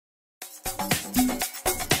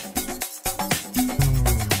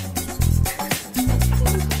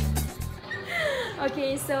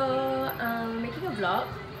Okay, so making a vlog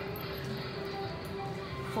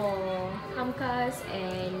for Hamka's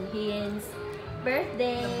and Hian's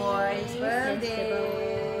birthday. The boys' birthday. Yes,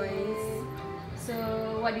 the boys. So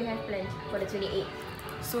what do you have planned for the 28th?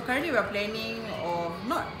 So currently we are planning, or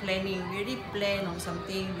not planning, we already plan on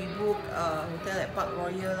something. We booked a hotel at Park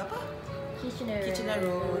Royal, Kitchener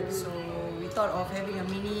Road. So we thought of having a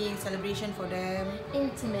mini celebration for them.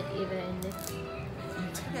 Intimate event.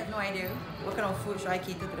 We have no idea what kind of food should I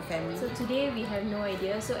cater to the family. So today we have no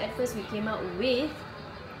idea. So at first we came out with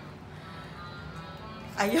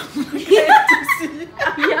ayam.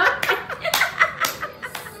 ayam.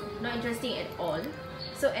 Not interesting at all.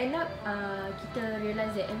 So end up kita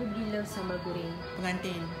realise that everybody loves sambal goreng.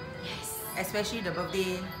 Pengantin. Yes. Especially the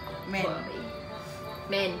birthday man.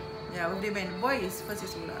 Man. Yeah, birthday man. Boy is first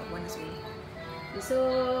years old, one years old. So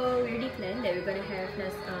we already planned that we're gonna have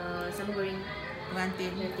sambal goreng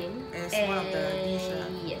Pengantin as and one of the dish lah.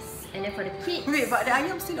 Yes. And then for the kids. Wait, but the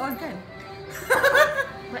ayam still on kan?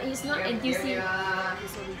 But it's not NTUC.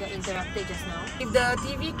 So we got interrupted just now. If the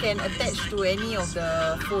TV can attach to any of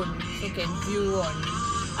the phone, so can view on.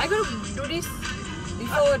 I gotta do this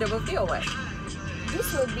before the birthday or what?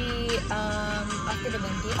 This will be after the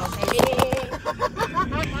birthday of Friday.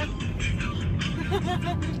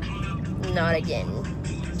 Not again.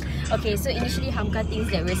 Okay, so initially Hamka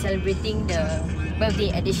thinks that we're celebrating the birthday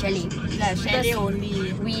at the chalet. Chalet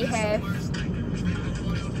only. We have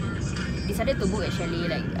decided to book a chalet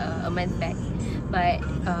like a month back, but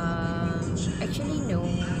actually no,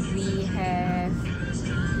 we have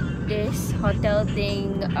this hotel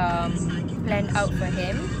thing planned out for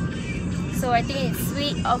him. So I think it's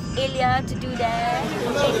sweet of Ilya to do that.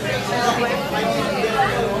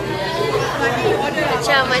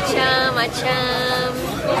 Macam.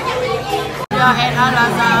 We are at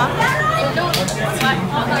Al-Azhar. And look what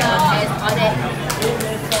Hamka has ordered.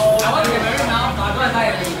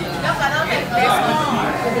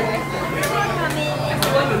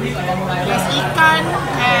 There's ikan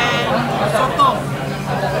and sotong.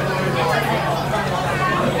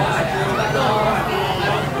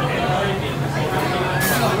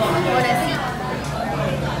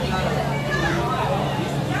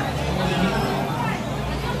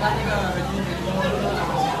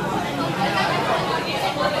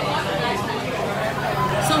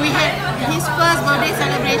 So we had his first birthday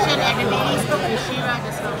celebration at the ladies' club with Shira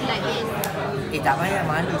just now. Like this. Tak payah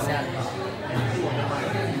malu sah.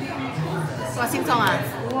 What sing song ah?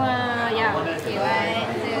 Wow, yeah. Okay,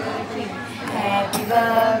 1, 2, 3. Happy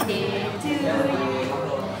birthday to you.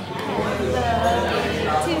 Happy birthday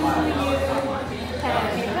to you.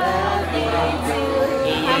 Happy birthday to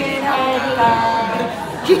Herdyka.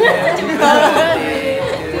 Happy birthday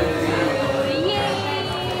to you.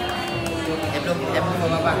 Belum for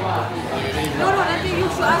bapak. No, nanti you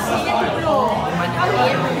should ask me to blow.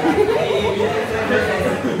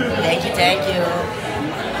 Thank you.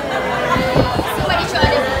 So what did you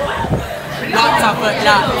order?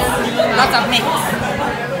 Lots of mix.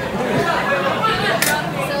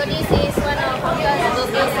 So this is one of Hamka's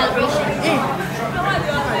birthday celebration.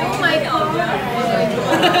 Oh my god.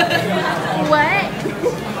 What?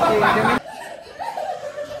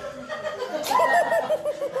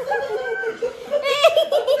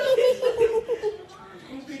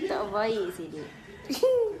 Tak baik sih dia.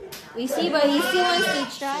 We see, but he still wants to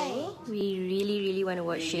try. We really want to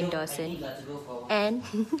watch Shane Dawson. And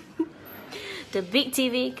the big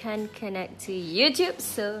TV can't connect to YouTube,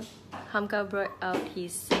 so Hamka brought out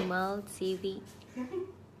his small TV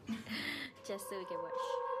just so we can watch.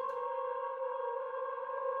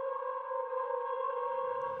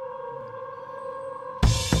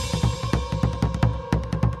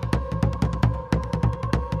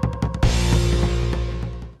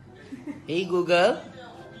 Hey Google.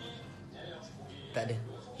 Tak ada.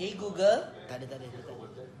 Hey Google. Tak ada.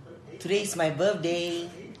 Today is my birthday.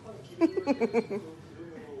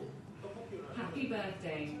 Happy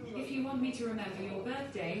birthday. If you want me to remember your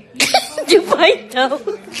birthday, You find out.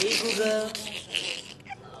 Hey Google.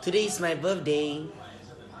 Today is my birthday.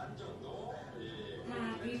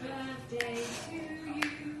 happy birthday to you.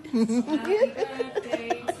 Happy birthday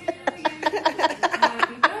to you. Happy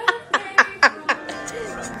birthday.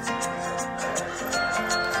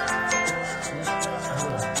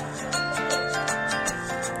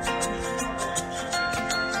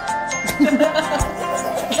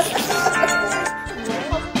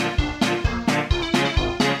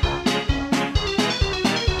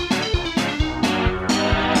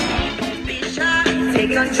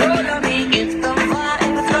 Take control of me, it's the vibe,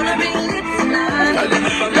 it's gonna be lit tonight.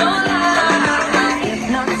 No lie,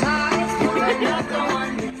 hypnotized, you're another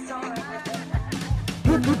one, it's alright.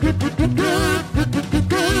 Good, good, good, good, good.